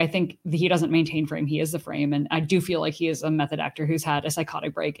I think he doesn't maintain frame. He is the frame. And I do feel like he is a method actor who's had a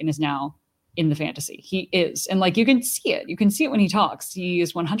psychotic break and is now in the fantasy. He is. And like, you can see it. You can see it when he talks. He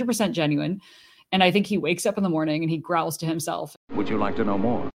is 100% genuine. And I think he wakes up in the morning and he growls to himself. Would you like to know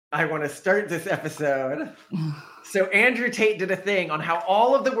more? I want to start this episode. So Andrew Tate did a thing on how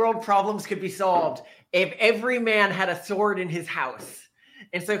all of the world problems could be solved if every man had a sword in his house.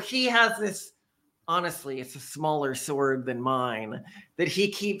 And so he has this, honestly, it's a smaller sword than mine, that he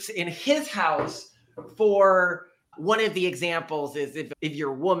keeps in his house for one of the examples is if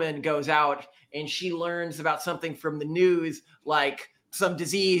your woman goes out and she learns about something from the news, like some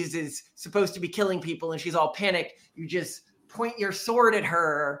disease is supposed to be killing people and she's all panicked, you just point your sword at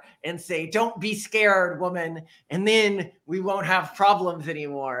her and say, "Don't be scared, woman," and then we won't have problems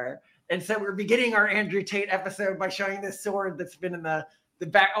anymore. And so we're beginning our Andrew Tate episode by showing this sword that's been in the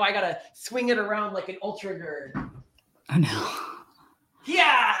back. Oh, I gotta swing it around like an ultra nerd. Oh no.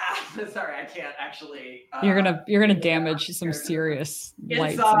 Yeah. Sorry, I can't actually. You're gonna damage some serious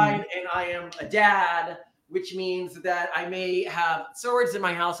lights. Inside, and I am a dad, which means that I may have swords in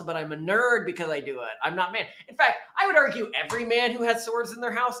my house, but I'm a nerd because I do it. I'm not man. In fact, I would argue every man who has swords in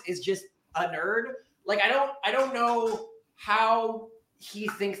their house is just a nerd. Like I don't know how he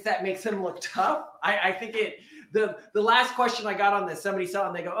thinks that makes him look tough. I think the last question I got on this, somebody saw it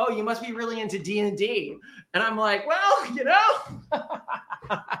and they go, "Oh, you must be really into D&D." And I'm like, well, you know,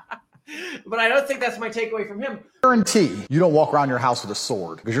 but I don't think that's my takeaway from him. Guarantee you don't walk around your house with a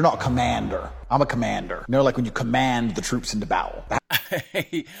sword because you're not a commander. I'm a commander. You know, like when you command the troops into battle.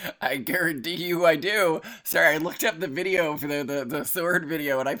 I guarantee you I do. Sorry, I looked up the video for the sword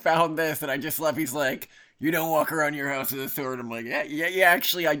video and I found this and I just love, he's like, "You don't walk around your house with a sword." I'm like, yeah,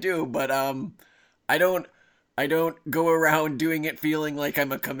 actually I do, but I don't go around doing it feeling like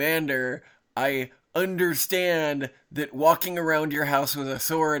I'm a commander. I understand that walking around your house with a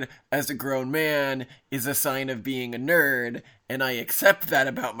sword as a grown man is a sign of being a nerd, and I accept that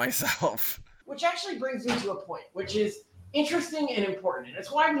about myself. Which actually brings me to a point, which is interesting and important, and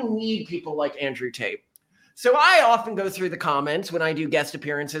it's why we need people like Andrew Tate. So I often go through the comments when I do guest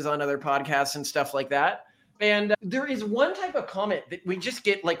appearances on other podcasts and stuff like that, and there is one type of comment that we just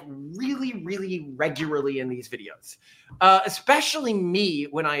get like really, really regularly in these videos, especially me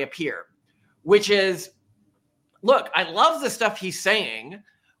when I appear, which is, "Look, I love the stuff he's saying,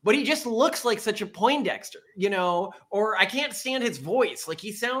 but he just looks like such a Poindexter, you know, or I can't stand his voice. Like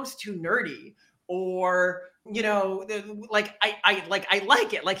he sounds too nerdy, or, you know, like I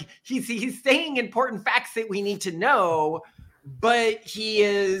like it. Like he's saying important facts that we need to know, but he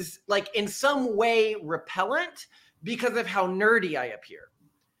is like in some way repellent because of how nerdy I appear."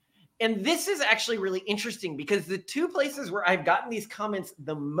 And this is actually really interesting because the two places where I've gotten these comments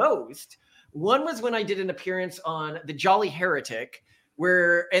the most, one was when I did an appearance on The Jolly Heretic,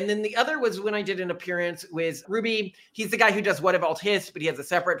 and then the other was when I did an appearance with Ruby. He's the guy who does What About His, but he has a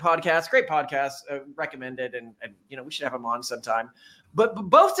separate podcast, great podcast, recommended. And, you know, we should have him on sometime. But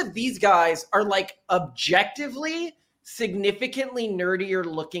both of these guys are like objectively significantly nerdier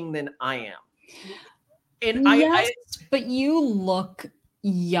looking than I am. And yes, but you look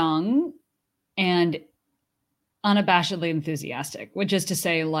young and unabashedly enthusiastic, which is to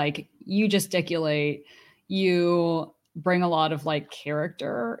say, like, you gesticulate, you bring a lot of like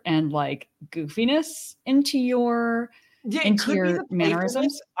character and like goofiness into your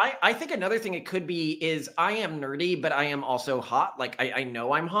mannerisms. I think another thing it could be is I am nerdy, but I am also hot. Like I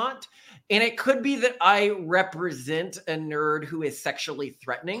know I'm hot. And it could be that I represent a nerd who is sexually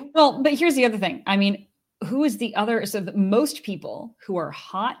threatening. Well, but here's the other thing. I mean, who is the other? So most people who are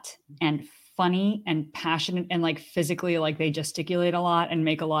hot and funny and passionate and like physically, like they gesticulate a lot and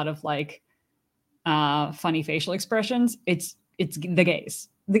make a lot of like funny facial expressions, it's the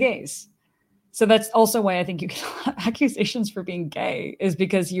gays. So that's also why I think you get accusations for being gay, is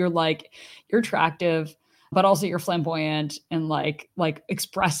because you're attractive, but also you're flamboyant and like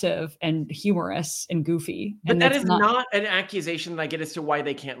expressive and humorous and goofy. But that is not an accusation that I get as to why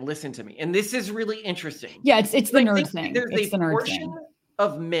they can't listen to me. And this is really interesting. Yeah, it's the nerd thing. It's the nerd thing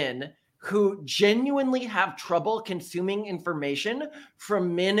of men who genuinely have trouble consuming information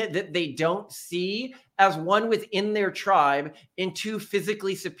from men that they don't see as one within their tribe and two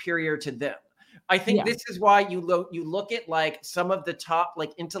physically superior to them. I think this is why you look at like some of the top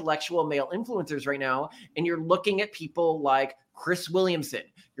like intellectual male influencers right now, and you're looking at people like Chris Williamson.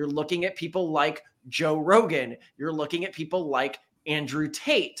 You're looking at people like Joe Rogan. You're looking at people like Andrew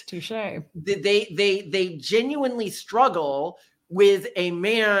Tate. Touché. They genuinely struggle with a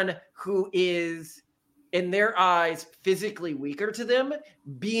man who is, in their eyes, physically weaker to them,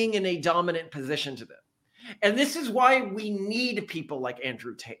 being in a dominant position to them. And this is why we need people like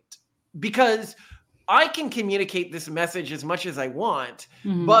Andrew Tate, because I can communicate this message as much as I want,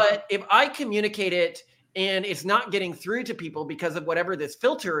 but if I communicate it and it's not getting through to people because of whatever this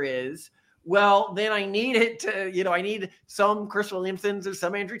filter is, well, then I need it to, I need some Chris Williamsons or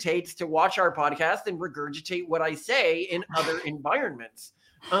some Andrew Tates to watch our podcast and regurgitate what I say in other environments.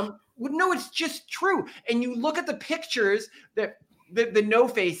 No, it's just true. And you look at the pictures that the no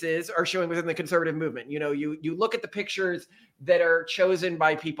faces are showing within the conservative movement. You look at the pictures that are chosen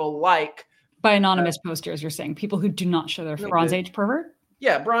by people like, by anonymous posters, you're saying people who do not show their Bronze Age pervert?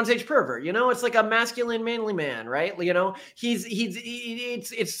 Yeah, Bronze Age pervert. It's like a masculine, manly man, right?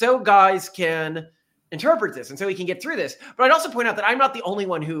 It's so guys can interpret this, and so he can get through this. But I'd also point out that I'm not the only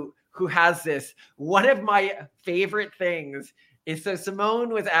one who has this. One of my favorite things is, so Simone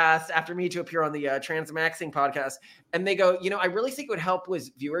was asked after me to appear on the Transmaxing podcast, and they go, I really think it would help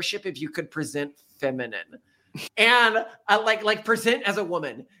with viewership if you could present feminine, and like present as a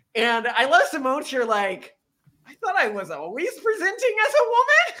woman. And I love Simone's here, like, I thought I was always presenting as a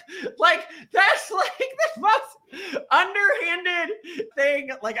woman. Like, that's like the most underhanded thing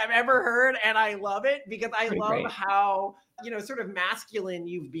like I've ever heard. And I love it because I love how, sort of masculine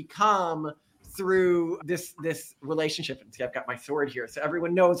you've become through this relationship. And see, I've got my sword here, so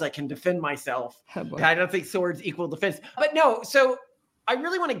everyone knows I can defend myself. Oh, I don't think swords equal defense. But no, so I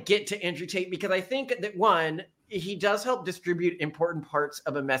really want to get to Andrew Tate because I think that, one, he does help distribute important parts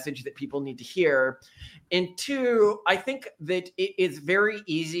of a message that people need to hear. And two, I think that it is very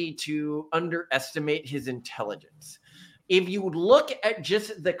easy to underestimate his intelligence. If you look at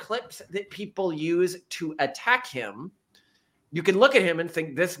just the clips that people use to attack him, you can look at him and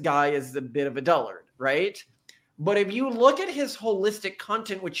think this guy is a bit of a dullard, right? But if you look at his holistic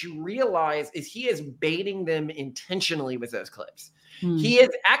content, what you realize is he is baiting them intentionally with those clips. He is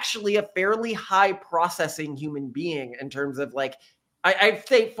actually a fairly high processing human being in terms of like, I'd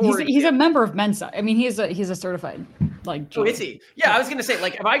say he's a member of Mensa. I mean, he's a certified like. Oh, is he? Yeah, I was gonna say,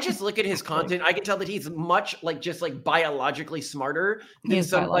 like, if I just look at his content, I can tell that he's much like just like biologically smarter than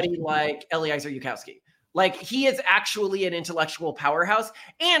somebody like Eliezer Yudkowsky. Like, he is actually an intellectual powerhouse.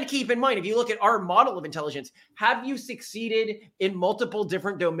 And keep in mind, if you look at our model of intelligence, have you succeeded in multiple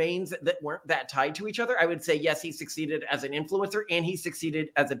different domains that weren't that tied to each other? I would say, yes, he succeeded as an influencer, and he succeeded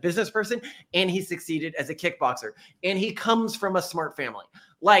as a business person, and he succeeded as a kickboxer. And he comes from a smart family.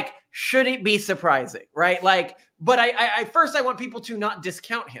 Like, should it be surprising, right? Like, but I first, I want people to not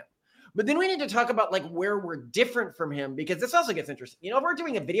discount him. But then we need to talk about like where we're different from him, because this also gets interesting. If we're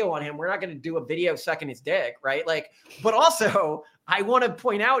doing a video on him, we're not going to do a video sucking his dick, right? Like, but also I want to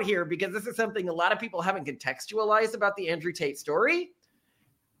point out here, because this is something a lot of people haven't contextualized about the Andrew Tate story.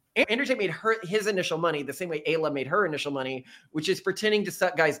 Andrew Tate made his initial money the same way Ayla made her initial money, which is pretending to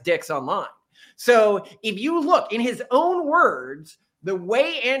suck guys' dicks online. So if you look in his own words, the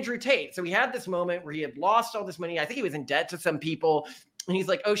way Andrew Tate, so he had this moment where he had lost all this money. I think he was in debt to some people. And he's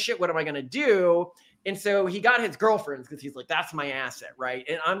like, oh shit, what am I going to do? And so he got his girlfriends because he's like, that's my asset, right?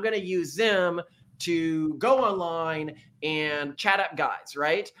 And I'm going to use them to go online and chat up guys,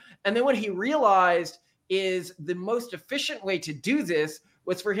 right? And then what he realized is the most efficient way to do this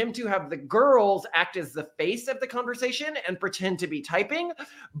was for him to have the girls act as the face of the conversation and pretend to be typing,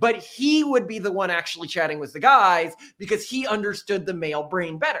 but he would be the one actually chatting with the guys because he understood the male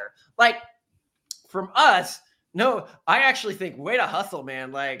brain better. Like, from us, no, I actually think, way to hustle,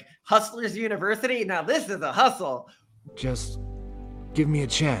 man. Like, Hustlers University, now this is a hustle. Just give me a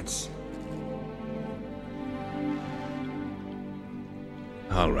chance.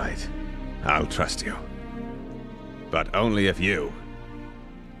 All right, I'll trust you. But only if you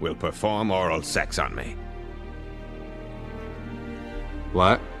will perform oral sex on me.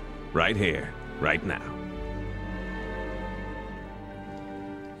 What? Right here, right now.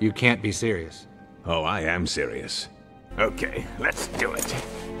 You can't be serious. Oh, I am serious. Okay, let's do it.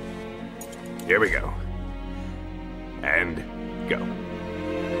 Here we go. And go.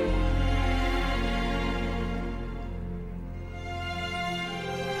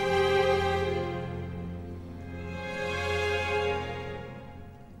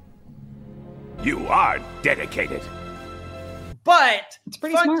 You are dedicated. But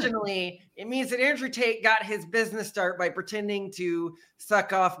functionally, smart. It means that Andrew Tate got his business start by pretending to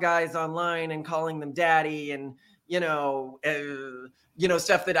suck off guys online and calling them daddy and,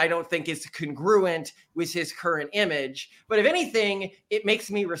 stuff that I don't think is congruent with his current image. But if anything, it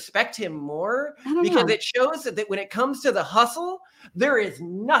makes me respect him more because it shows that when it comes to the hustle, there is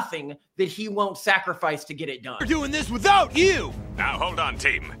nothing that he won't sacrifice to get it done. We're doing this without you! Now hold on,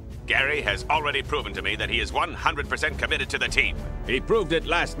 team. Gary has already proven to me that he is 100% committed to the team. He proved it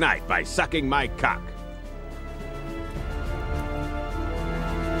last night by sucking my cock.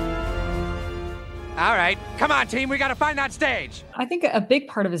 All right, come on, team. We got to find that stage. I think a big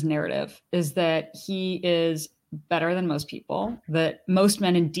part of his narrative is that he is better than most people, that most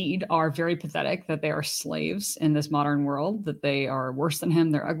men indeed are very pathetic, that they are slaves in this modern world, that they are worse than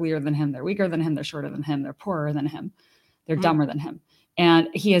him, they're uglier than him, they're weaker than him, they're shorter than him, they're poorer than him, they're dumber than him. And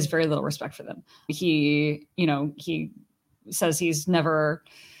he has very little respect for them. He says he's never,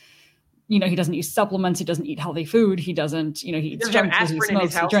 he doesn't use supplements. He doesn't eat healthy food. He doesn't, he eats junk food, he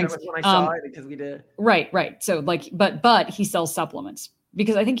smokes, he drinks. That was when I saw it because we did. Right. So but he sells supplements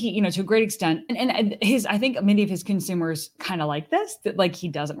because I think he, to a great extent, and I think many of his consumers kind of like this, that like he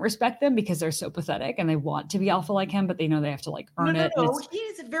doesn't respect them because they're so pathetic and they want to be alpha like him, but they know they have to like earn it. No,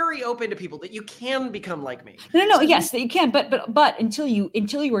 he's very open to people that you can become like me. Yes, that you can, but until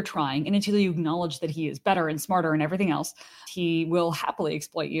you are trying and until you acknowledge that he is better and smarter and everything else, he will happily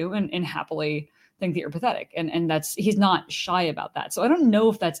exploit you and happily think that you're pathetic. And he's not shy about that. So I don't know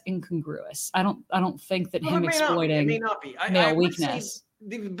if that's incongruous. I don't think that him exploiting male weakness.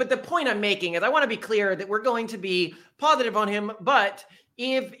 But the point I'm making is I want to be clear that we're going to be positive on him, but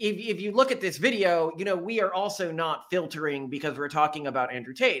if you look at this video, we are also not filtering because we're talking about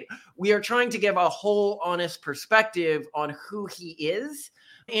Andrew Tate. We are trying to give a whole honest perspective on who he is.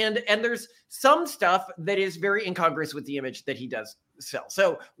 And there's some stuff that is very incongruous with the image that he does sell.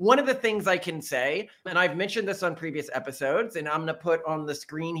 So one of the things I can say, and I've mentioned this on previous episodes, and I'm going to put on the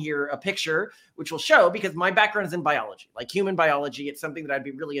screen here a picture, which will show, because my background is in biology, like human biology. It's something that I'd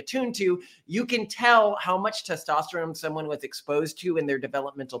be really attuned to. You can tell how much testosterone someone was exposed to in their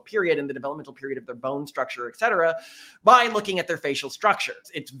developmental period, in the developmental period of their bone structure, et cetera, by looking at their facial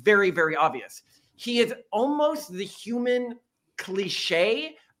structures. It's very, very obvious. He is almost the human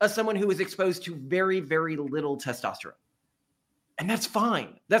cliche of someone who is exposed to very, very little testosterone. And that's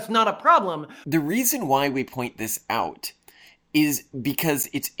fine. That's not a problem. The reason why we point this out is because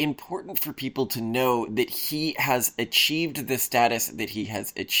it's important for people to know that he has achieved the status that he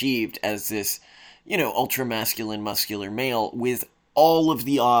has achieved as this, ultra masculine, muscular male with all of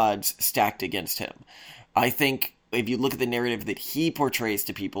the odds stacked against him. I think if you look at the narrative that he portrays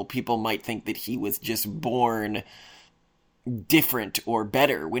to people, people might think that he was just born different or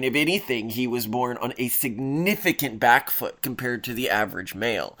better, when if anything, he was born on a significant back foot compared to the average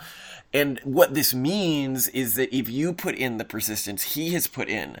male. And what this means is that if you put in the persistence he has put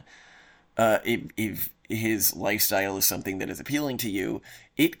in, if his lifestyle is something that is appealing to you,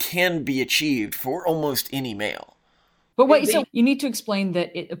 it can be achieved for almost any male. But so you need to explain that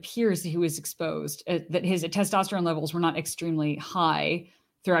it appears that he was exposed, that his testosterone levels were not extremely high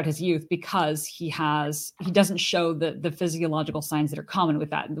throughout his youth because he doesn't show the physiological signs that are common with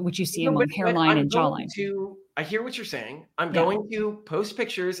that, which you see among hairline and jawline. I hear what you're saying. I'm going to post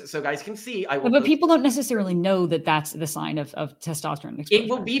pictures so guys can see. But people don't necessarily know that that's the sign of testosterone exposure. It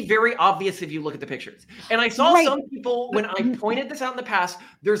will be very obvious if you look at the pictures. And I saw some people, when I pointed this out in the past,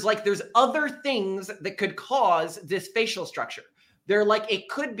 there's other things that could cause this facial structure. They're like, it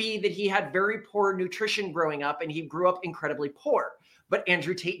could be that he had very poor nutrition growing up and he grew up incredibly poor. But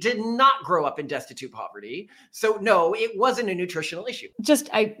Andrew Tate did not grow up in destitute poverty. So no, it wasn't a nutritional issue.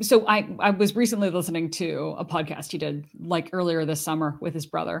 I was recently listening to a podcast he did like earlier this summer with his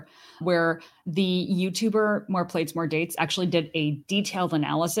brother, where the YouTuber More Plates, More Dates actually did a detailed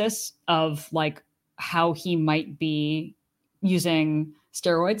analysis of like how he might be using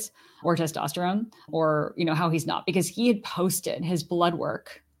steroids or testosterone, or, how he's not, because he had posted his blood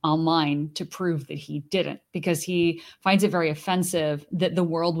work online to prove that he didn't, because he finds it very offensive that the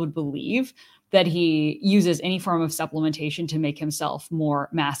world would believe that he uses any form of supplementation to make himself more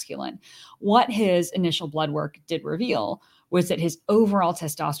masculine. What his initial blood work did reveal was that his overall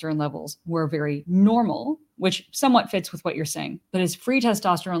testosterone levels were very normal, which somewhat fits with what you're saying, but his free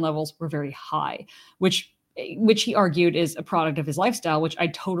testosterone levels were very high, which he argued is a product of his lifestyle, which I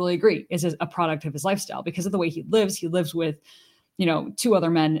totally agree is a product of his lifestyle because of the way he lives with two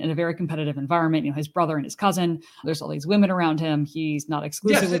other men in a very competitive environment, his brother and his cousin. There's all these women around him. He's not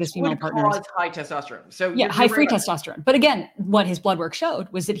exclusive with his female partners. High testosterone. So high free testosterone. But again, what his blood work showed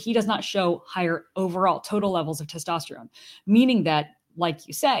was that he does not show higher overall total levels of testosterone, meaning that, like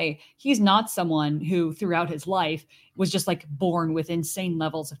you say, he's not someone who throughout his life was just like born with insane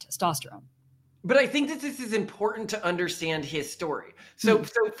levels of testosterone. But I think that this is important to understand his story. So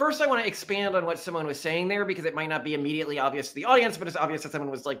first I want to expand on what someone was saying there, because it might not be immediately obvious to the audience, but it's obvious that someone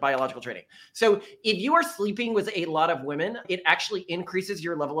was like biological training. So if you are sleeping with a lot of women, it actually increases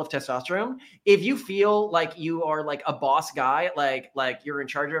your level of testosterone. If you feel like you are like a boss guy, like you're in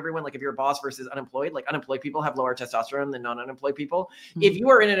charge of everyone, like if you're a boss versus unemployed, like unemployed people have lower testosterone than non-unemployed people. Mm-hmm. If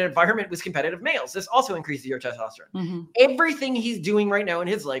you are in an environment with competitive males, this also increases your testosterone. Mm-hmm. Everything he's doing right now in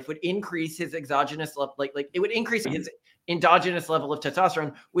his life would increase his exogenous level, like it would increase his endogenous level of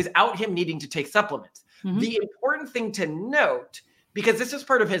testosterone without him needing to take supplements. The important thing to note, because this is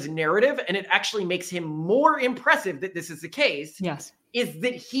part of his narrative and it actually makes him more impressive that this is the case, is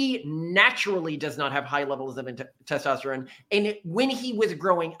that he naturally does not have high levels of testosterone. And when he was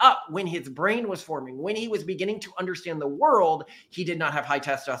growing up, when his brain was forming, when he was beginning to understand the world, he did not have high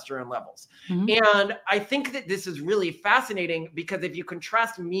testosterone levels. And I think that this is really fascinating because if you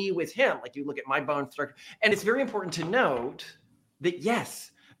contrast me with him, like you look at my bone structure, and it's very important to note that,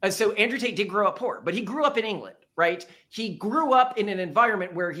 yes, so Andrew Tate did grow up poor, but he grew up in England. Right? He grew up in an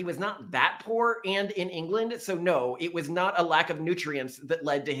environment where he was not that poor and in England. So no, it was not a lack of nutrients that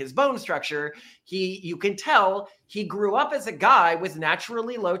led to his bone structure. You can tell he grew up as a guy with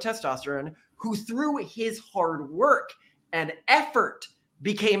naturally low testosterone who through his hard work and effort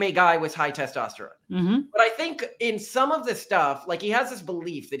became a guy with high testosterone. But I think in some of the stuff, like he has this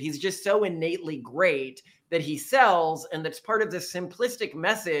belief that he's just so innately great that he sells, and that's part of this simplistic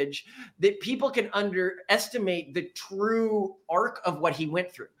message that people can underestimate the true arc of what he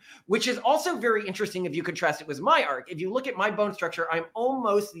went through, which is also very interesting if you contrast it with my arc. If you look at my bone structure, I'm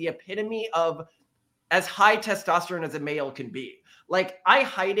almost the epitome of as high testosterone as a male can be. Like I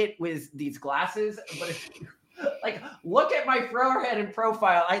hide it with these glasses, but if you like look at my forehead and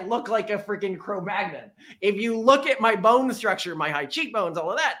profile, I look like a freaking Cro-Magnon. If you look at my bone structure, my high cheekbones, all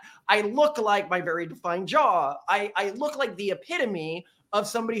of that, I look like my very defined jaw. I look like the epitome of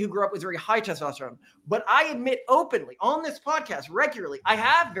somebody who grew up with very high testosterone. But I admit openly on this podcast regularly, I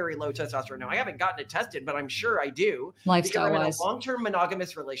have very low testosterone now. I haven't gotten it tested, but I'm sure I do. Lifestyle-wise. Because I'm in a long-term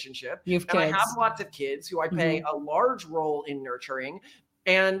monogamous relationship. You have and kids. I have lots of kids who I play a large role in nurturing.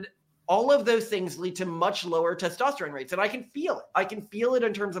 And all of those things lead to much lower testosterone rates. And I can feel it. I can feel it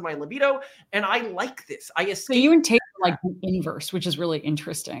in terms of my libido. And I like this. So you and Tate are like the inverse, which is really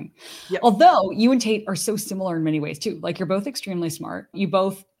interesting. Yep. Although you and Tate are so similar in many ways too. Like you're both extremely smart. You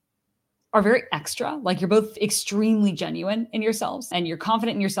both are very extra. Like you're both extremely genuine in yourselves and you're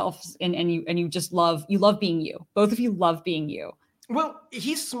confident in yourselves and you just love being you. Both of you love being you. Well,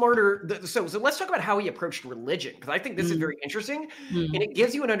 he's smarter. So let's talk about how he approached religion, because I think this is very interesting and it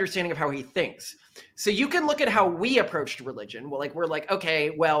gives you an understanding of how he thinks. So you can look at how we approached religion. Well, like we're like,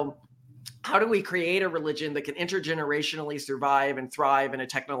 okay, well, how do we create a religion that can intergenerationally survive and thrive in a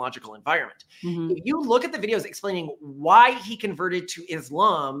technological environment? If you look at the videos explaining why he converted to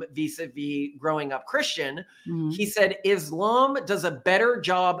Islam vis-a-vis growing up Christian, he said Islam does a better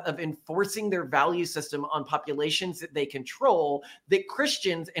job of enforcing their value system on populations that they control, that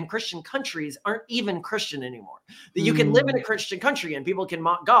Christians and Christian countries aren't even Christian anymore. That you can live in a Christian country and people can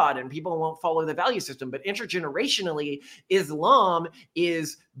mock God and people won't follow the value system. But intergenerationally, Islam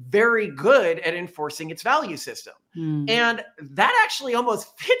is very good at enforcing its value system. And that actually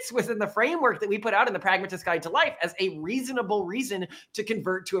almost fits within the framework that we put out in the Pragmatist Guide to Life as a reasonable reason to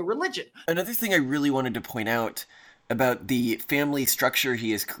convert to a religion. Another thing I really wanted to point out about the family structure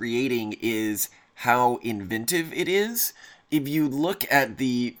he is creating is how inventive it is. If you look at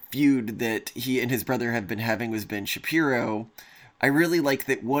the feud that he and his brother have been having with Ben Shapiro, I really like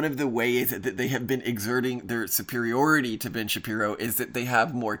that one of the ways that they have been exerting their superiority to Ben Shapiro is that they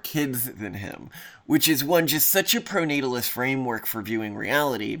have more kids than him, which is just such a pronatalist framework for viewing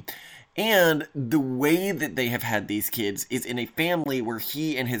reality. And the way that they have had these kids is in a family where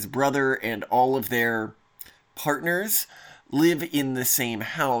he and his brother and all of their partners live in the same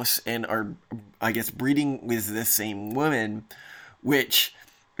house and are, I guess, breeding with the same woman, which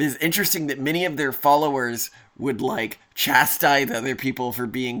is interesting that many of their followers would chastise other people for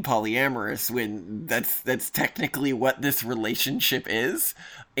being polyamorous when that's technically what this relationship is.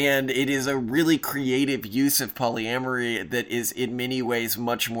 And it is a really creative use of polyamory that is in many ways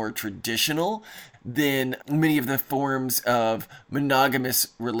much more traditional than many of the forms of monogamous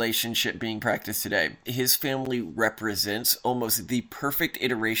relationship being practiced today. His family represents almost the perfect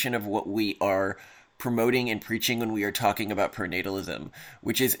iteration of what we are promoting and preaching when we are talking about pronatalism,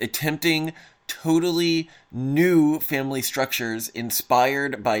 which is attempting totally new family structures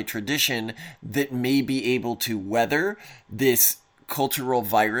inspired by tradition that may be able to weather this cultural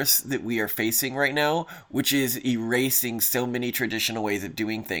virus that we are facing right now, which is erasing so many traditional ways of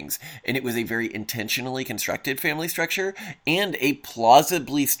doing things. And it was a very intentionally constructed family structure and a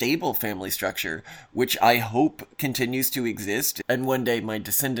plausibly stable family structure, which I hope continues to exist and one day my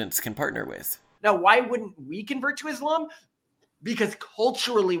descendants can partner with. Now, why wouldn't we convert to Islam? Because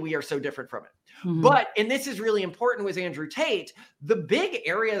culturally we are so different from it. But, and this is really important with Andrew Tate, the big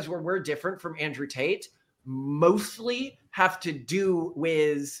areas where we're different from Andrew Tate mostly have to do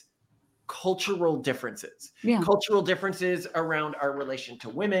with cultural differences. Yeah. Cultural differences around our relation to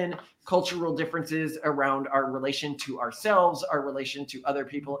women, cultural differences around our relation to ourselves, our relation to other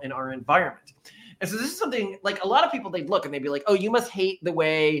people in our environment. And so this is something like a lot of people, they'd look and they'd be like, oh, you must hate the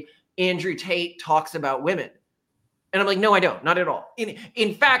way Andrew Tate talks about women. And I'm like, no, I don't, not at all.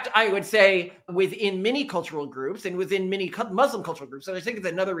 In fact, I would say within many cultural groups and within many Muslim cultural groups, and I think it's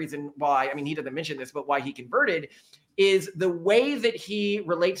another reason why, I mean, he doesn't mention this, but why he converted is the way that he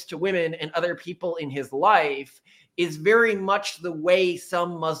relates to women and other people in his life is very much the way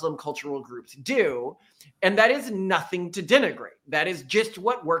some Muslim cultural groups do. And that is nothing to denigrate. That is just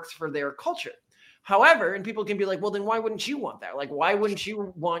what works for their culture. However, and people can be like, well, then why wouldn't you want that? Like, why wouldn't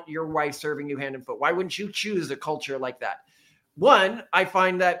you want your wife serving you hand and foot? Why wouldn't you choose a culture like that? One, I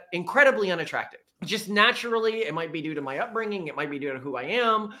find that incredibly unattractive. Just naturally, it might be due to my upbringing. It might be due to who I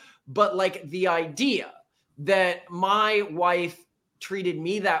am. But like the idea that my wife treated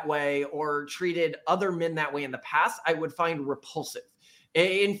me that way or treated other men that way in the past, I would find repulsive.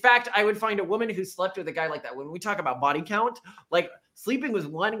 In fact, I would find a woman who slept with a guy like that. When we talk about body count, like sleeping with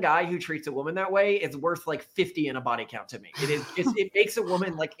one guy who treats a woman that way is worth like 50 in a body count to me. It makes a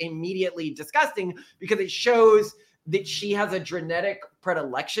woman like immediately disgusting because it shows that she has a genetic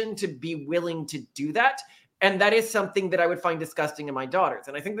predilection to be willing to do that. And that is something that I would find disgusting in my daughters.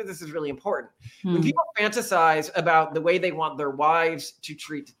 And I think that this is really important. When people fantasize about the way they want their wives to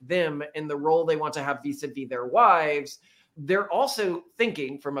treat them and the role they want to have vis-a-vis their wives, they're also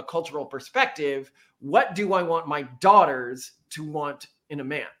thinking from a cultural perspective, what do I want my daughters to want in a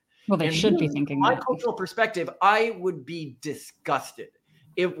man? Well, they should be thinking from my that. cultural perspective, I would be disgusted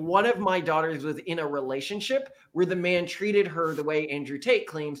if one of my daughters was in a relationship where the man treated her the way Andrew Tate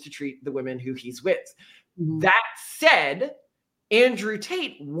claims to treat the women who he's with. That said, Andrew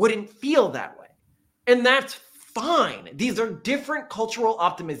Tate wouldn't feel that way. And that's fine. These are different cultural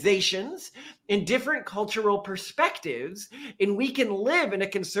optimizations and different cultural perspectives. And we can live in a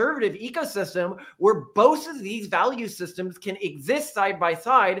conservative ecosystem where both of these value systems can exist side by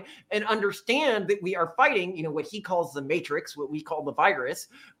side and understand that we are fighting, you know, what he calls the matrix, what we call the virus,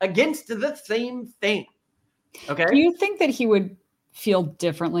 against the same thing. Okay. Do you think that he would feel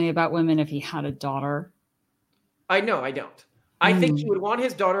differently about women if he had a daughter? I don't. I think he would want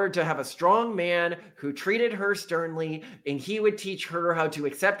his daughter to have a strong man who treated her sternly, and he would teach her how to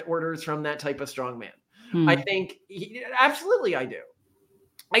accept orders from that type of strong man. I think, absolutely I do.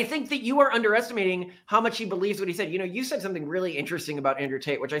 I think that you are underestimating how much he believes what he said. You know, you said something really interesting about Andrew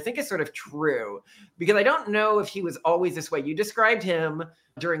Tate, which I think is sort of true, because I don't know if he was always this way. You described him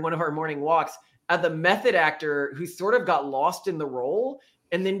during one of our morning walks as the method actor who sort of got lost in the role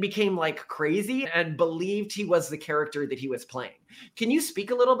and then became like crazy and believed he was the character that he was playing. Can you speak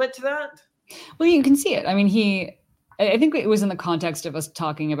a little bit to that? Well, you can see it. I mean, I think it was in the context of us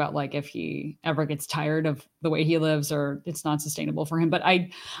talking about like if he ever gets tired of the way he lives or it's not sustainable for him. But I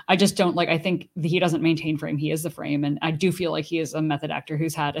just don't like, I think he doesn't maintain frame. He is the frame. And I do feel like he is a method actor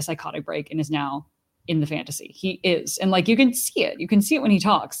who's had a psychotic break and is now in the fantasy. He is. And like, you can see it. You can see it when he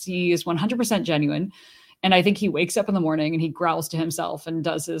talks. He is 100% genuine. And I think he wakes up in the morning and he growls to himself and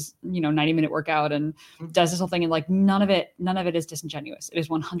does his, 90-minute workout and does this whole thing. And like, none of it is disingenuous. It is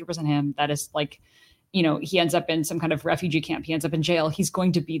 100% him. That is like, he ends up in some kind of refugee camp. He ends up in jail. He's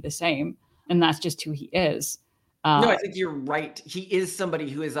going to be the same. And that's just who he is. No, I think you're right. He is somebody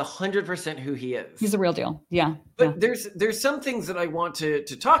who is 100% who he is. He's the real deal. Yeah. But there's some things that I want to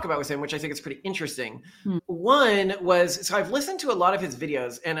talk about with him, which I think is pretty interesting. One was, so I've listened to a lot of his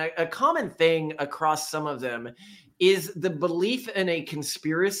videos, and a common thing across some of them is the belief in a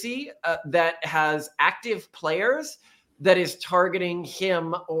conspiracy that has active players that is targeting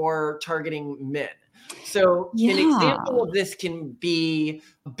him or targeting men. So an example of this can be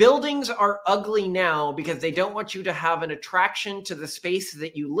buildings are ugly now because they don't want you to have an attraction to the space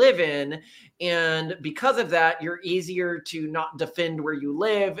that you live in. And because of that, you're easier to not defend where you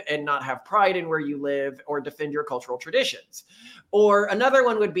live and not have pride in where you live or defend your cultural traditions. Or another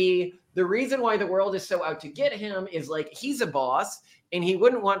one would be the reason why the world is so out to get him is like he's a boss. And he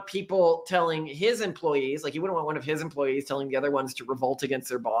wouldn't want people telling his employees, like he wouldn't want one of his employees telling the other ones to revolt against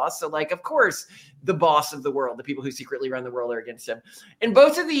their boss. So like, of course, the boss of the world, the people who secretly run the world are against him. And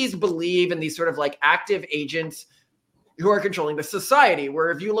both of these believe in these sort of like active agents who are controlling the society, where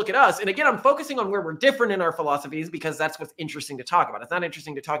if you look at us, and again, I'm focusing on where we're different in our philosophies because that's what's interesting to talk about. It's not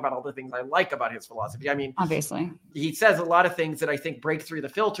interesting to talk about all the things I like about his philosophy. I mean, obviously, he says a lot of things that I think break through the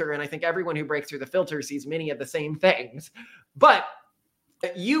filter. And I think everyone who breaks through the filter sees many of the same things. But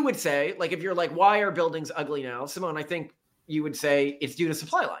you would say, like, if you're like, why are buildings ugly now? Simone, I think, you would say it's due to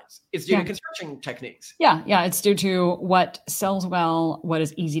supply lines. It's due to construction techniques. Yeah. It's due to what sells well, what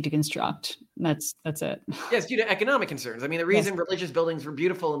is easy to construct. That's it. Yeah, it's due to economic concerns. I mean, the reason religious buildings were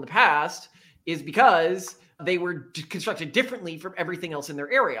beautiful in the past is because they were constructed differently from everything else in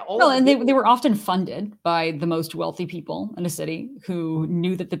their area. And they were often funded by the most wealthy people in a city who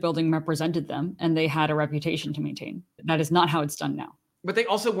knew that the building represented them and they had a reputation to maintain. That is not how it's done now. But they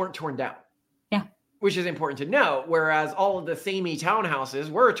also weren't torn down. Yeah. Which is important to know, whereas all of the samey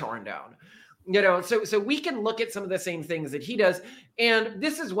townhouses were torn down. So we can look at some of the same things that he does. And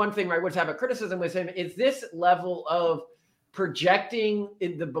this is one thing where I would have a criticism with him, is this level of projecting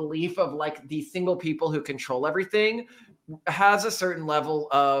in the belief of like these single people who control everything has a certain level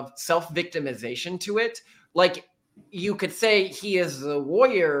of self-victimization to it. Like, you could say he is the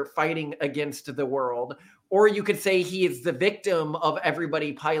warrior fighting against the world, or you could say he is the victim of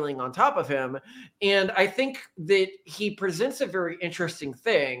everybody piling on top of him. And I think that he presents a very interesting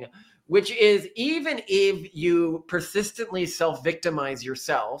thing, which is, even if you persistently self-victimize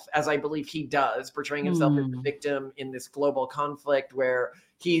yourself, as I believe he does, portraying himself as the victim in this global conflict where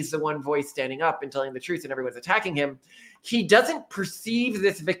he's the one voice standing up and telling the truth and everyone's attacking him, he doesn't perceive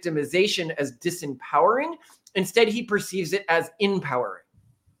this victimization as disempowering. Instead, he perceives it as empowering.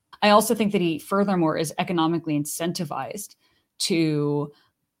 I also think that he furthermore is economically incentivized to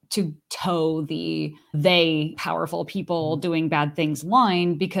toe the they powerful people doing bad things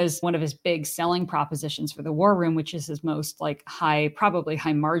line, because one of his big selling propositions for the War Room, which is his most like probably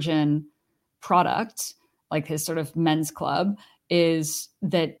high margin product, like his sort of men's club, is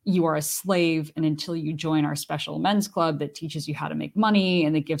that you are a slave, and until you join our special men's club that teaches you how to make money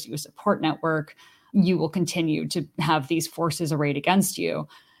and that gives you a support network, you will continue to have these forces arrayed against you.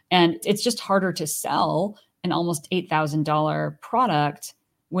 And it's just harder to sell an almost $8,000 product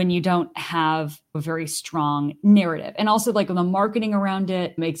when you don't have a very strong narrative. And also, like, the marketing around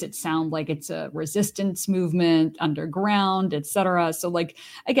it makes it sound like it's a resistance movement underground, et cetera. So, like,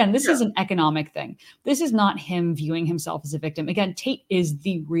 again, this is an economic thing. This is not him viewing himself as a victim. Again, Tate is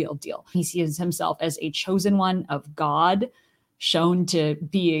the real deal. He sees himself as a chosen one of God, shown to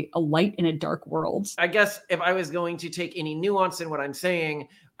be a light in a dark world. I guess if I was going to take any nuance in what I'm saying,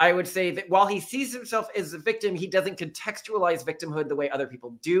 I would say that while he sees himself as a victim, he doesn't contextualize victimhood the way other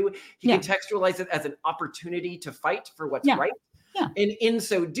people do. He contextualizes it as an opportunity to fight for what's right. Yeah. And in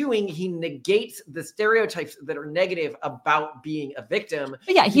so doing, he negates the stereotypes that are negative about being a victim.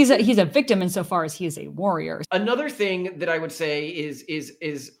 But yeah, he's a victim insofar as he is a warrior. Another thing that I would say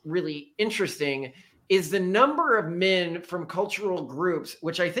is really interesting is the number of men from cultural groups,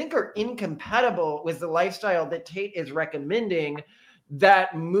 which I think are incompatible with the lifestyle that Tate is recommending,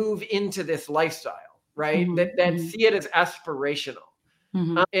 that move into this lifestyle, right? That see it as aspirational.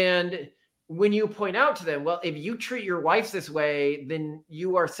 And when you point out to them, well, if you treat your wives this way, then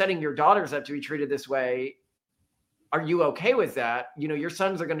you are setting your daughters up to be treated this way. Are you okay with that? You know, your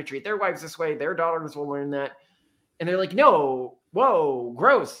sons are going to treat their wives this way. Their daughters will learn that. And they're like, no, whoa,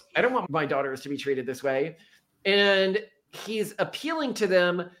 gross. I don't want my daughters to be treated this way. And he's appealing to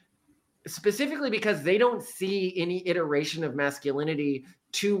them specifically because they don't see any iteration of masculinity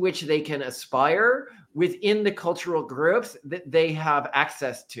to which they can aspire within the cultural groups that they have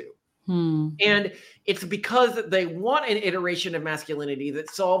access to. And it's because they want an iteration of masculinity that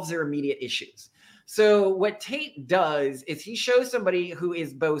solves their immediate issues. So what Tate does is he shows somebody who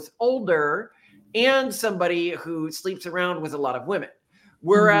is both older and somebody who sleeps around with a lot of women.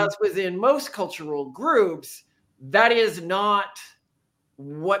 Whereas within most cultural groups, that is not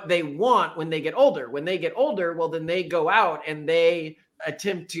what they want when they get older. When they get older, well, then they go out and they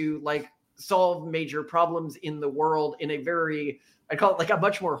attempt to like solve major problems in the world in a very, I call it like a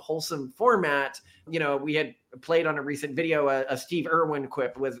much more wholesome format. You know, we had played on a recent video, a Steve Irwin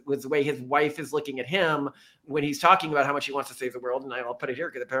quip was the way his wife is looking at him when he's talking about how much he wants to save the world. And I'll put it here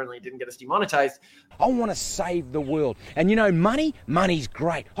because apparently it didn't get us demonetized. I want to save the world. And you know, money's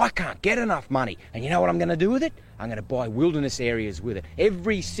great. I can't get enough money. And you know what I'm going to do with it? I'm going to buy wilderness areas with it.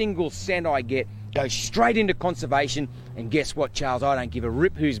 Every single cent I get goes straight into conservation. And guess what, Charles? I don't give a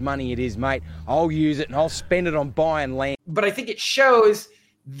rip whose money it is, mate. I'll use it and I'll spend it on buying land. But I think it shows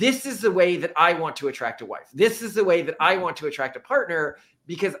this is the way that I want to attract a wife. This is the way that I want to attract a partner,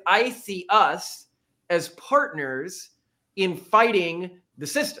 because I see us as partners in fighting the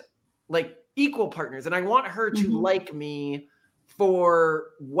system, like equal partners. And I want her to like me for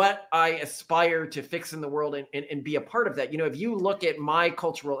what I aspire to fix in the world and be a part of that. You know, if you look at my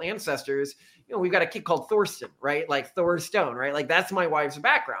cultural ancestors, you know, we've got a kid called Thorsten, right? Like Thor Stone, right? Like that's my wife's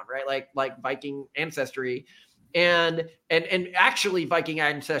background, right? Like Viking ancestry. and actually Viking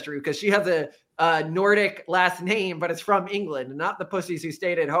ancestry, because she has a Nordic last name, but it's from England, not the pussies who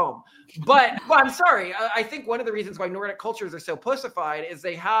stayed at home. But well, I'm sorry. I think one of the reasons why Nordic cultures are so pussified is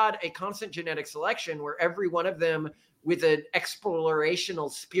they had a constant genetic selection where every one of them with an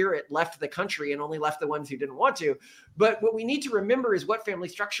explorational spirit left the country and only left the ones who didn't want to. But what we need to remember is what family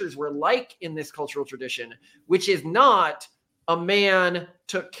structures were like in this cultural tradition, which is not a man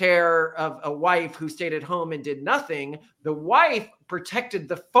took care of a wife who stayed at home and did nothing. The wife protected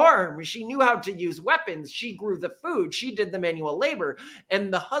the farm. She knew how to use weapons. She grew the food. She did the manual labor.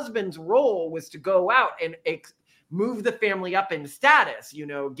 And the husband's role was to go out and move the family up in status,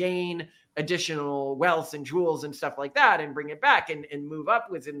 gain additional wealth and jewels and stuff like that, and bring it back and move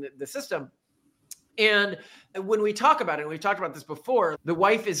up within the system. And when we talk about it, and we've talked about this before, the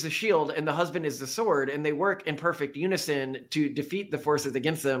wife is the shield and the husband is the sword, and they work in perfect unison to defeat the forces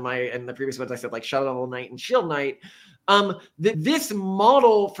against them. In the previous ones, I said like Shovel Knight and Shield Knight. This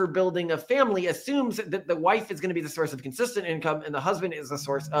model for building a family assumes that the wife is going to be the source of consistent income and the husband is the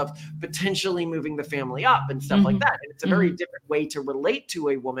source of potentially moving the family up and stuff like that. And it's a very different way to relate to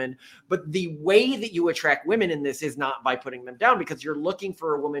a woman. But the way that you attract women in this is not by putting them down, because you're looking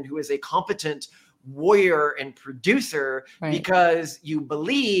for a woman who is a competent warrior and producer, because you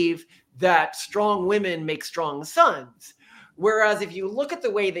believe that strong women make strong sons. Whereas if you look at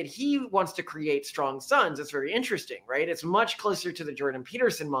the way that he wants to create strong sons, it's very interesting, right? It's much closer to the Jordan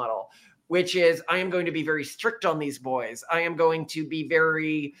Peterson model, which is, I am going to be very strict on these boys. I am going to be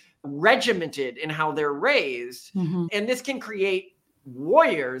very regimented in how they're raised. And this can create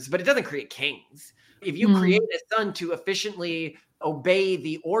warriors, but it doesn't create kings. If you create a son to efficiently obey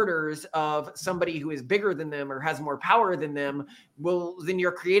the orders of somebody who is bigger than them or has more power than them, well, then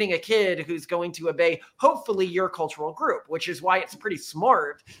you're creating a kid who's going to obey, hopefully, your cultural group, which is why it's pretty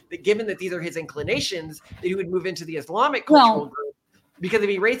smart that, given that these are his inclinations, that he would move into the Islamic cultural group. Because if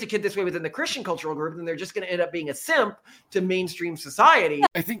he raised a kid this way within the Christian cultural group, then they're just going to end up being a simp to mainstream society.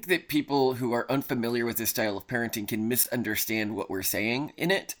 I think that people who are unfamiliar with this style of parenting can misunderstand what we're saying in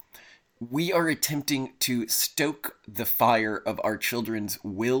it. We are attempting to stoke the fire of our children's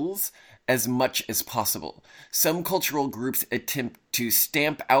wills as much as possible. Some cultural groups attempt to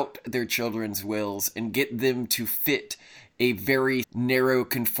stamp out their children's wills and get them to fit a very narrow,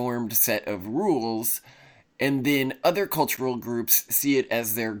 conformed set of rules. And then other cultural groups see it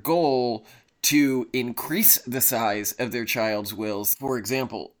as their goal to increase the size of their child's wills. For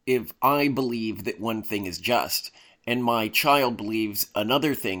example, if I believe that one thing is just, and my child believes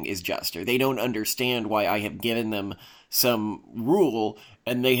another thing is just, or they don't understand why I have given them some rule,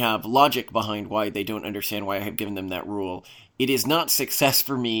 and they have logic behind why they don't understand why I have given them that rule, it is not success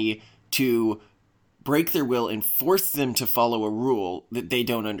for me to break their will and force them to follow a rule that they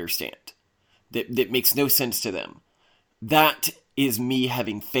don't understand, that makes no sense to them. That is me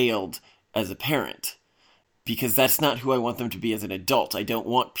having failed as a parent. Because that's not who I want them to be as an adult. I don't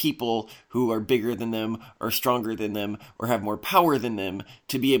want people who are bigger than them, or stronger than them, or have more power than them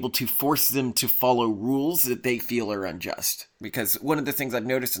to be able to force them to follow rules that they feel are unjust. Because one of the things I've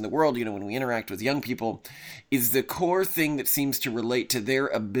noticed in the world, when we interact with young people, is the core thing that seems to relate to their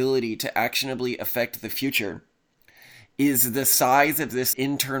ability to actionably affect the future is the size of this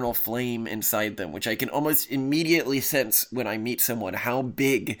internal flame inside them, which I can almost immediately sense when I meet someone. How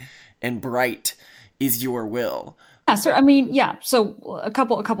big and bright is your will? Yeah, so a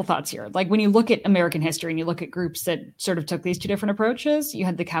couple thoughts here. Like, when you look at American history and you look at groups that sort of took these two different approaches, you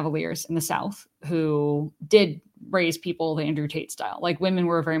had the Cavaliers in the South who did raise people the Andrew Tate style. Like, women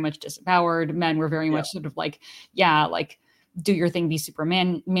were very much disempowered, men were very much sort of like, do your thing, be super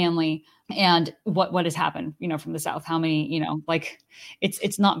manly. And what has happened, from the South? How many,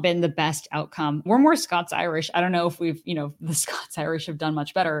 it's not been the best outcome. We're more Scots-Irish. I don't know if the Scots-Irish have done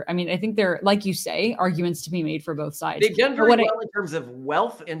much better. I mean, I think there, like you say, arguments to be made for both sides. They've done very well in terms of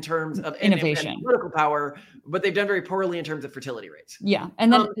wealth, in terms of innovation, and political power, but they've done very poorly in terms of fertility rates. Yeah.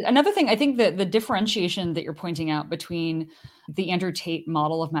 And then another thing, I think that the differentiation that you're pointing out between the Andrew Tate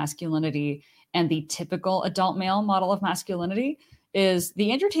model of masculinity and the typical adult male model of masculinity is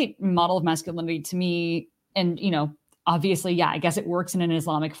the Andrew Tate model of masculinity, to me, and, obviously, I guess it works in an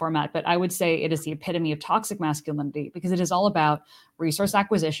Islamic format, but I would say it is the epitome of toxic masculinity, because it is all about resource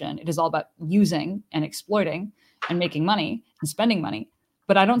acquisition. It is all about using and exploiting and making money and spending money.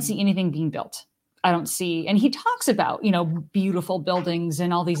 But I don't see anything being built. I don't see, and he talks about, beautiful buildings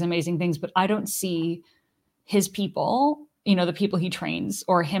and all these amazing things, but I don't see his people the people he trains,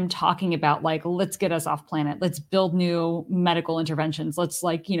 or him talking about like, let's get us off planet, let's build new medical interventions, let's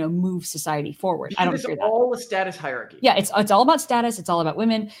like, move society forward. I don't hear that. All a status hierarchy. Yeah, it's all about status. It's all about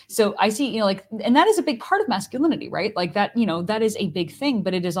women. So I see, and that is a big part of masculinity, right? Like that, that is a big thing,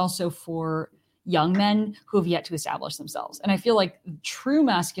 but it is also for young men who have yet to establish themselves. And I feel like true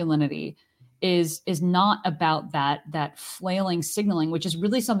masculinity is not about that flailing signaling, which is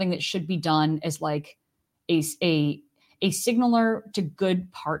really something that should be done as like a signaler to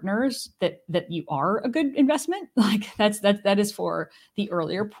good partners that you are a good investment. Like that is for the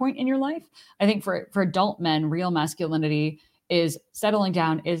earlier point in your life. I think for adult men, real masculinity is settling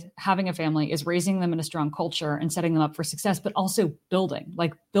down, is having a family, is raising them in a strong culture and setting them up for success, but also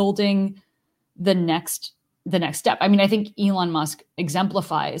building the next step. I mean, I think Elon Musk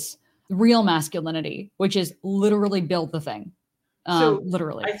exemplifies real masculinity, which is literally build the thing.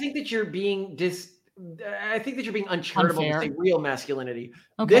 Literally. I think that you're being uncharitable Unfair. to say real masculinity.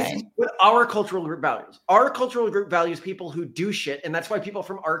 Okay. This is what our cultural group values. Our cultural group values people who do shit, and that's why people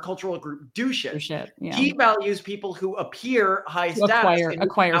from our cultural group do shit. Yeah. He values people who appear high status and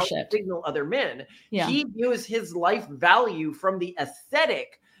acquire who shit. signal other men. Yeah. He views his life value from the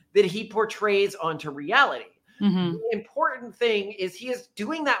aesthetic that he portrays onto reality. Mm-hmm. The important thing is he is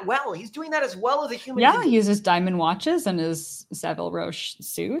doing that well. He's doing that as well as a human. Yeah, he uses diamond watches and his Savile Roche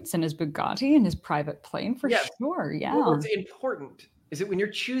suits and his Bugatti and his private plane for sure. Yeah. What's important is that when you're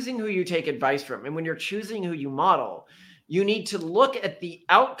choosing who you take advice from and when you're choosing who you model, you need to look at the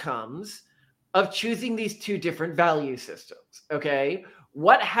outcomes of choosing these two different value systems. Okay.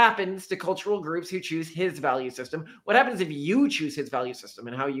 What happens to cultural groups who choose his value system? What happens if you choose his value system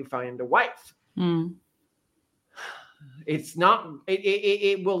and how you find a wife? It's not,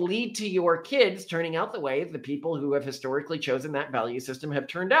 it will lead to your kids turning out the way the people who have historically chosen that value system have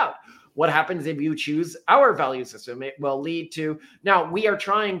turned out. What happens if you choose our value system? It will lead to, now we are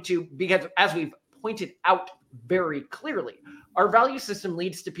trying to, because as we've pointed out very clearly, our value system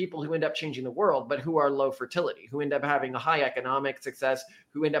leads to people who end up changing the world, but who are low fertility, who end up having a high economic success,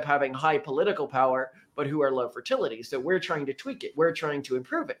 who end up having high political power, but who are low fertility. So we're trying to tweak it. We're trying to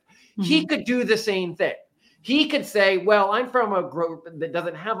improve it. Mm-hmm. He could do the same thing. He could say, well, I'm from a group that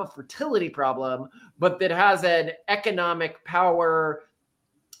doesn't have a fertility problem, but that has an economic power,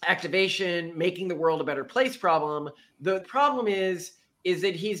 activation, making the world a better place problem. The problem is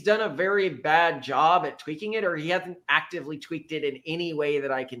that he's done a very bad job at tweaking it, or he hasn't actively tweaked it in any way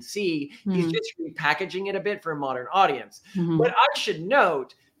that I can see. Mm-hmm. He's just repackaging it a bit for a modern audience. Mm-hmm. But I should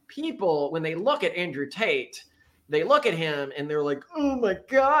note, people, when they look at Andrew Tate, they look at him and they're like, oh my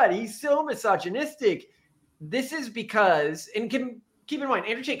God, he's so misogynistic. This is because, and keep in mind,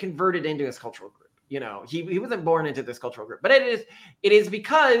 Andrew Tate converted into his cultural group. He wasn't born into this cultural group, but it is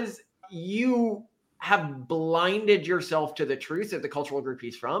because you have blinded yourself to the truth of the cultural group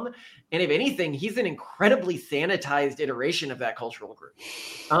he's from. And if anything, he's an incredibly sanitized iteration of that cultural group.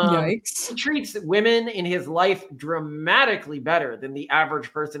 Yikes. He treats women in his life dramatically better than the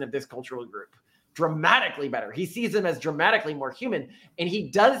average person of this cultural group. Dramatically better. He sees them as dramatically more human. And he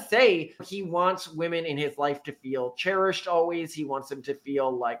does say he wants women in his life to feel cherished always. He wants them to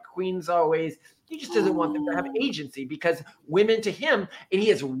feel like queens always. He just doesn't want them to have agency, because women to him, and he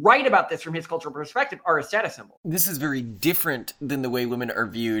is right about this from his cultural perspective, are a status symbol. This is very different than the way women are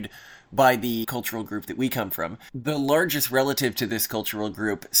viewed by the cultural group that we come from. The largest relative to this cultural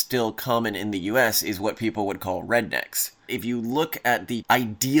group, still common in the US, is what people would call rednecks. If you look at the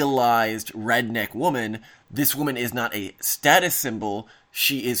idealized redneck woman, this woman is not a status symbol,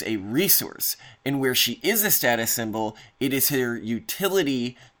 she is a resource. And where she is a status symbol, it is her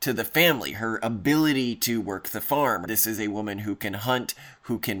utility to the family, her ability to work the farm. This is a woman who can hunt,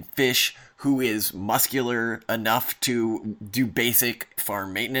 who can fish, who is muscular enough to do basic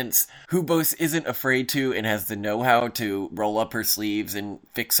farm maintenance, who both isn't afraid to and has the know-how to roll up her sleeves and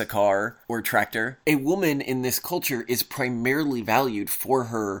fix a car or tractor. A woman in this culture is primarily valued for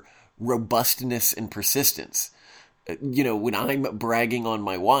her robustness and persistence. When I'm bragging on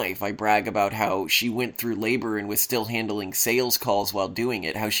my wife, I brag about how she went through labor and was still handling sales calls while doing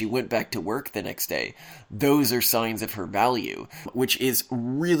it, how she went back to work the next day. Those are signs of her value, which is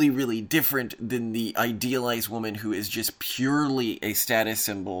really, really different than the idealized woman who is just purely a status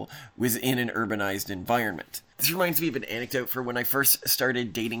symbol within an urbanized environment. This reminds me of an anecdote for when I first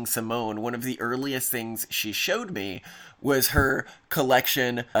started dating Simone. One of the earliest things she showed me was her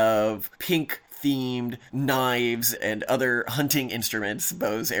collection of pink themed knives and other hunting instruments,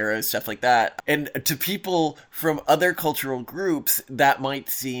 bows, arrows, stuff like that. And to people from other cultural groups, that might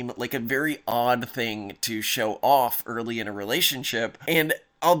seem like a very odd thing to show off early in a relationship. And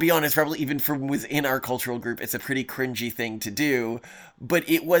I'll be honest, probably even from within our cultural group, it's a pretty cringy thing to do, but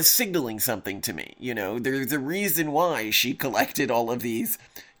it was signaling something to me. You know, there's a reason why she collected all of these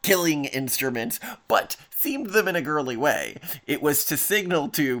killing instruments, but themed them in a girly way. It was to signal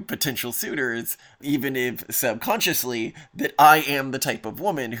to potential suitors, even if subconsciously, that I am the type of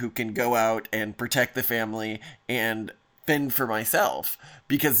woman who can go out and protect the family and fend for myself,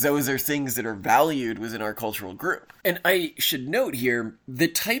 because those are things that are valued within our cultural group. And I should note here, the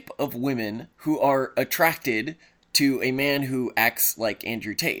type of women who are attracted to a man who acts like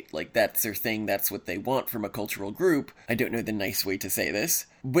Andrew Tate, like that's their thing, that's what they want from a cultural group. I don't know the nice way to say this,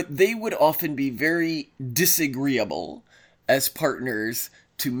 but they would often be very disagreeable as partners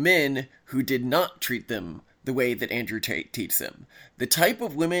to men who did not treat them the way that Andrew Tate treats them. The type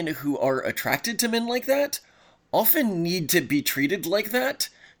of women who are attracted to men like that often need to be treated like that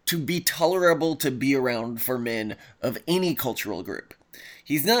to be tolerable to be around for men of any cultural group.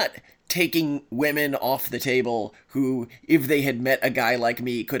 He's not taking women off the table who, if they had met a guy like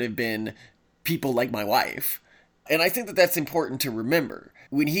me, could have been people like my wife. And I think that that's important to remember.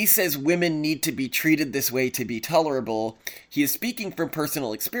 When he says women need to be treated this way to be tolerable, he is speaking from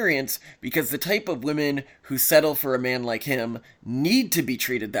personal experience, because the type of women who settle for a man like him need to be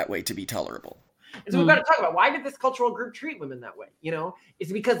treated that way to be tolerable. And so we've got to talk about, why did this cultural group treat women that way? You know,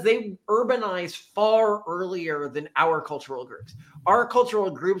 it's because they urbanized far earlier than our cultural groups. Our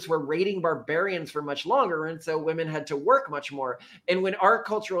cultural groups were raiding barbarians for much longer, and so women had to work much more. And when our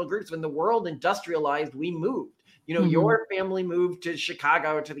cultural groups, when the world industrialized, we moved. You know, your family moved to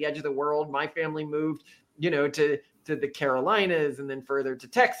Chicago, to the edge of the world. My family moved, you know, to the Carolinas, and then further to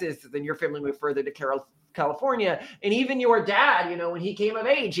Texas. And then your family moved further to California. And even your dad, you know, when he came of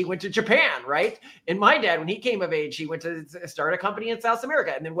age, he went to Japan, right? And my dad, when he came of age, he went to start a company in South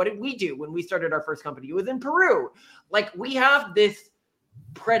America. And then what did we do when we started our first company? It was in Peru. Like, we have this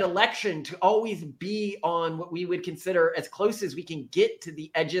predilection to always be on what we would consider as close as we can get to the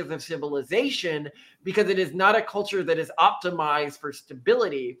edges of civilization, because it is not a culture that is optimized for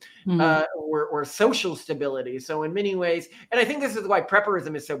stability or social stability. So in many ways, and I think this is why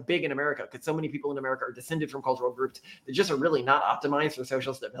prepperism is so big in America, because so many people in America are descended from cultural groups that just are really not optimized for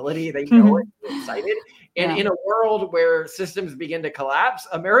social stability. They know it, they're excited. And in a world where systems begin to collapse,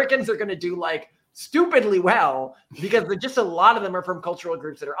 Americans are going to do like stupidly well, because just a lot of them are from cultural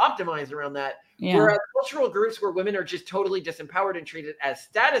groups that are optimized around that. Whereas cultural groups where women are just totally disempowered and treated as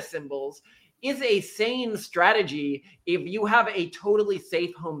status symbols is a sane strategy if you have a totally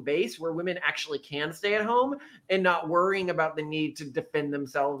safe home base where women actually can stay at home and not worrying about the need to defend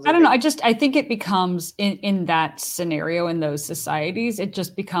themselves. I don't know. I think it becomes in that scenario, in those societies, it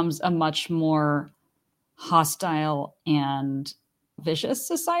just becomes a much more hostile and vicious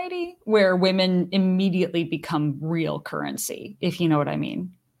society where women immediately become real currency, if you know what I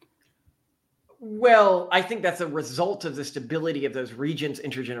mean. Well, I think that's a result of the stability of those regions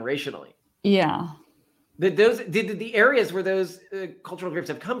intergenerationally. Yeah. The areas where those cultural groups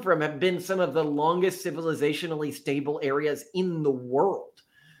have come from have been some of the longest civilizationally stable areas in the world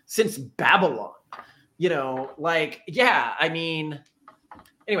since Babylon. You know, like, yeah, I mean,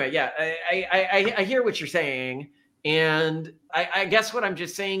 anyway, yeah, I hear what you're saying. And I guess what I'm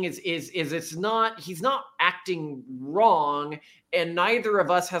just saying is it's not, he's not acting wrong, and neither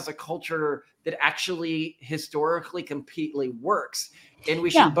of us has a culture that actually historically completely works. And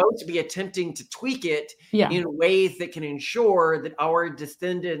we should both be attempting to tweak it in ways that can ensure that our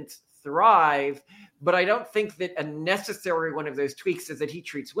descendants thrive. But I don't think that a necessary one of those tweaks is that he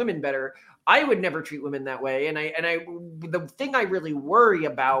treats women better. I would never treat women that way. And the thing I really worry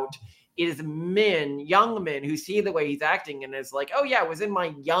about is men, young men, who see the way he's acting and is like, oh yeah, it was in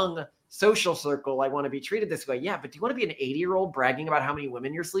my young social circle, I want to be treated this way. Yeah, but do you want to be an 80-year-old bragging about how many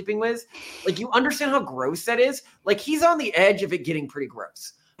women you're sleeping with? Like, you understand how gross that is? Like, he's on the edge of it getting pretty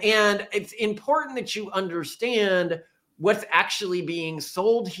gross. And it's important that you understand what's actually being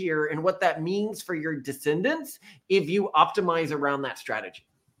sold here and what that means for your descendants if you optimize around that strategy.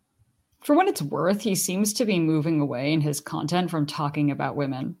 For what it's worth, he seems to be moving away in his content from talking about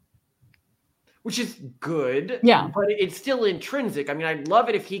women. Which is good, but it's still intrinsic. I mean, I'd love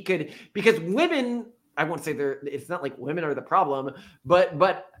it if he could, because women, I won't say it's not like women are the problem,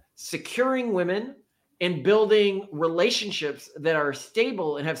 but securing women and building relationships that are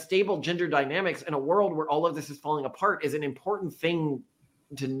stable and have stable gender dynamics in a world where all of this is falling apart is an important thing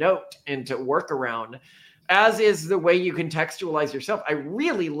to note and to work around, as is the way you contextualize yourself. I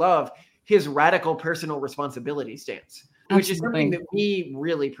really love his radical personal responsibility stance, which is something that we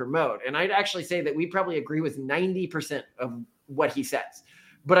really promote. And I'd actually say that we probably agree with 90% of what he says.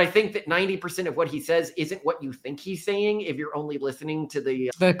 But I think that 90% of what he says isn't what you think he's saying if you're only listening to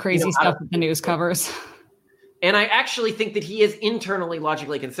the crazy stuff that the news covers. And I actually think that he is internally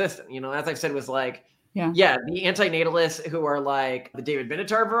logically consistent. As I've said, was like, yeah, the antinatalists who are like the David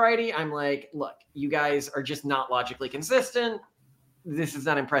Benatar variety, I'm like, look, you guys are just not logically consistent. This is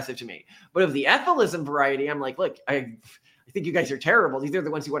not impressive to me. But of the ethylism variety, I'm like, look, I think you guys are terrible. These are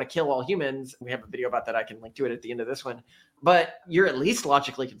the ones who want to kill all humans. We have a video about that. I can link to it at the end of this one. But you're at least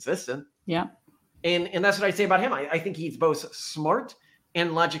logically consistent. Yeah. And that's what I say about him. I think he's both smart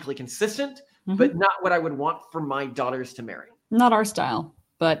and logically consistent, but not what I would want for my daughters to marry. Not our style,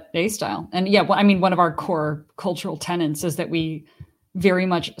 but a style. And yeah, well, I mean, one of our core cultural tenets is that we very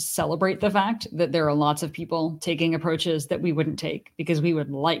much celebrate the fact that there are lots of people taking approaches that we wouldn't take, because we would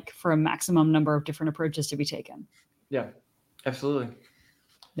like for a maximum number of different approaches to be taken. Yeah, absolutely.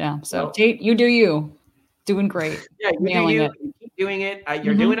 Yeah. So Tate, you do you. Doing great. Yeah, you do you. You keep doing it.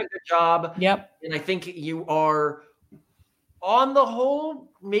 You're doing a good job. Yep. And I think you are, on the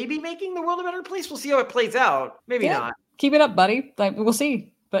whole, maybe making the world a better place. We'll see how it plays out. Maybe not. Keep it up, buddy. Like, we'll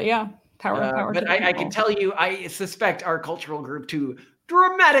see. But yeah, power. But I can tell you, I suspect our cultural group to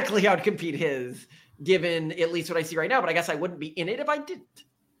dramatically outcompete his, given at least what I see right now. But I guess I wouldn't be in it if I didn't.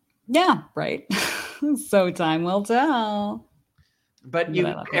 Yeah, right. So time will tell. But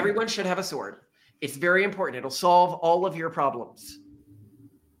everyone should have a sword. It's very important. It'll solve all of your problems.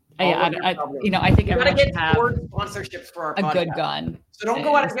 I think you gotta get sword sponsorships for our podcast. Good gun. So don't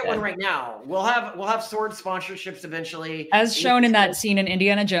go out and get one right now. We'll have sword sponsorships eventually. As shown in that scene in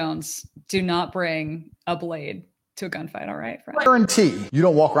Indiana Jones, do not bring a blade to a gunfight. All right, friend. I guarantee you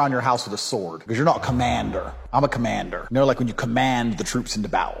don't walk around your house with a sword, because you're not a commander. I'm a commander. Like when you command the troops into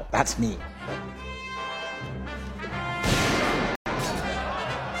battle. That's me.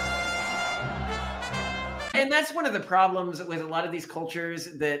 And that's one of the problems with a lot of these cultures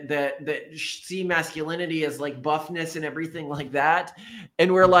that see masculinity as like buffness and everything like that.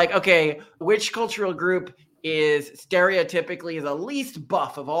 And we're like, okay, which cultural group is stereotypically the least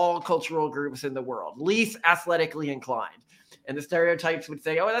buff of all cultural groups in the world, least athletically inclined? And the stereotypes would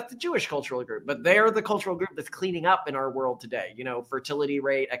say, oh, that's the Jewish cultural group. But they're the cultural group that's cleaning up in our world today, fertility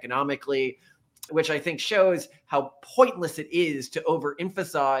rate, economically, which I think shows how pointless it is to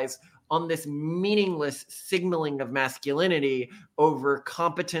overemphasize on this meaningless signaling of masculinity over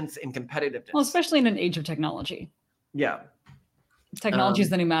competence and competitiveness. Well, especially in an age of technology. Yeah. Technology is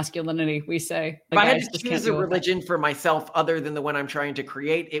the new masculinity, we say. If I had to choose a religion for myself other than the one I'm trying to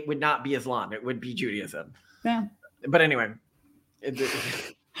create, it would not be Islam. It would be Judaism. Yeah. But anyway.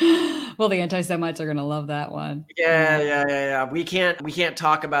 Well, the anti-Semites are going to love that one. Yeah. We can't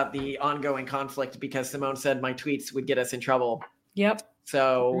talk about the ongoing conflict because Simone said my tweets would get us in trouble. Yep.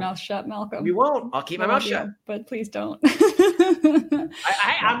 So keep your mouth shut, Malcolm. We won't. I'll keep my mouth shut. But please don't.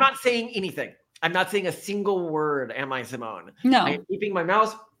 I'm not saying anything. I'm not saying a single word, am I, Simone? No. I'm keeping my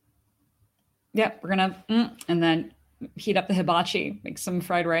mouth. Yep. We're going to, and then heat up the hibachi. Make some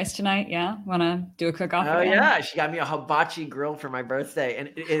fried rice tonight. Yeah. Want to do a cook-off? Oh, yeah. She got me a hibachi grill for my birthday, and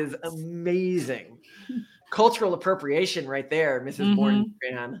it is amazing. Cultural appropriation right there, Mrs. Born in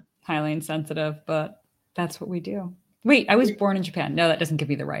Japan. Highly insensitive, but that's what we do. Wait, I was born in Japan. No, that doesn't give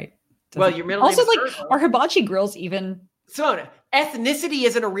me the right. Your middle also, name like, are hibachi grills even? Simone, ethnicity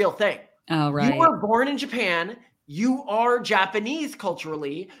isn't a real thing. Oh, right. You were born in Japan. You are Japanese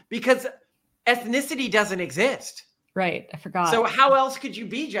culturally because ethnicity doesn't exist. Right. I forgot. So how else could you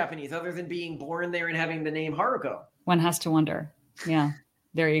be Japanese other than being born there and having the name Haruko? One has to wonder. Yeah.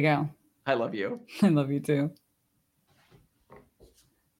 There you go. I love you. I love you too.